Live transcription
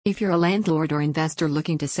If you're a landlord or investor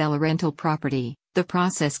looking to sell a rental property, the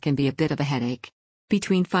process can be a bit of a headache.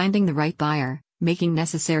 Between finding the right buyer, making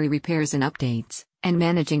necessary repairs and updates, and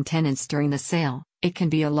managing tenants during the sale, it can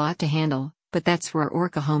be a lot to handle, but that's where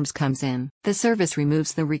Orca Homes comes in. The service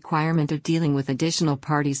removes the requirement of dealing with additional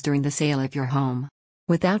parties during the sale of your home.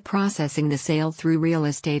 Without processing the sale through real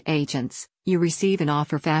estate agents, you receive an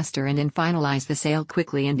offer faster and finalize the sale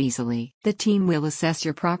quickly and easily. The team will assess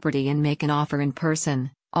your property and make an offer in person,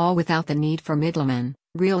 all without the need for middlemen,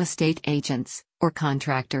 real estate agents, or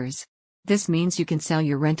contractors. This means you can sell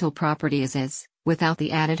your rental property as is, without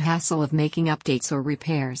the added hassle of making updates or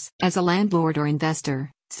repairs. As a landlord or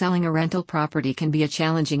investor, selling a rental property can be a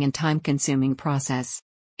challenging and time-consuming process.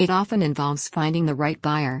 It often involves finding the right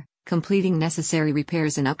buyer, completing necessary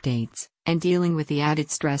repairs and updates, and dealing with the added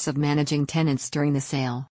stress of managing tenants during the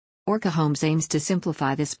sale. Orca Homes aims to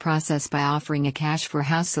simplify this process by offering a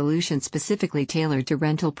cash-for-house solution specifically tailored to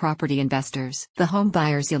rental property investors. The home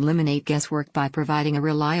buyers eliminate guesswork by providing a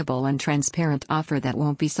reliable and transparent offer that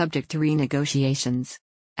won't be subject to renegotiations.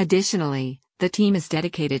 Additionally, the team is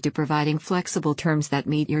dedicated to providing flexible terms that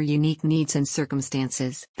meet your unique needs and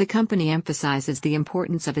circumstances. The company emphasizes the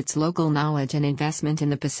importance of its local knowledge and investment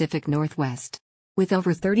in the Pacific Northwest. With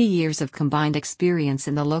over 30 years of combined experience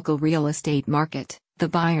in the local real estate market, the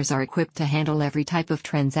buyers are equipped to handle every type of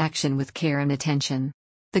transaction with care and attention.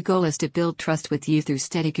 The goal is to build trust with you through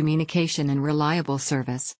steady communication and reliable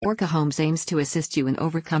service. Orca Homes aims to assist you in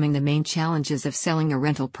overcoming the main challenges of selling a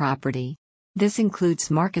rental property. This includes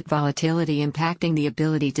market volatility impacting the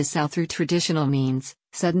ability to sell through traditional means,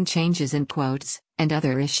 sudden changes in quotes, and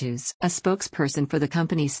other issues. A spokesperson for the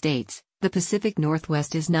company states, "The Pacific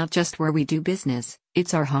Northwest is not just where we do business,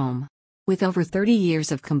 it's our home." With over 30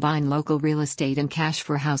 years of combined local real estate and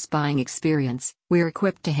cash-for-house buying experience, we're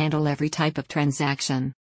equipped to handle every type of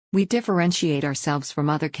transaction. We differentiate ourselves from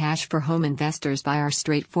other cash-for-home investors by our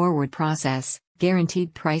straightforward process,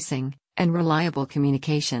 guaranteed pricing, and reliable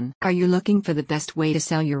communication. Are you looking for the best way to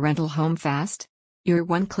sell your rental home fast? You're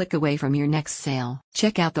one click away from your next sale.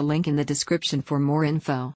 Check out the link in the description for more info.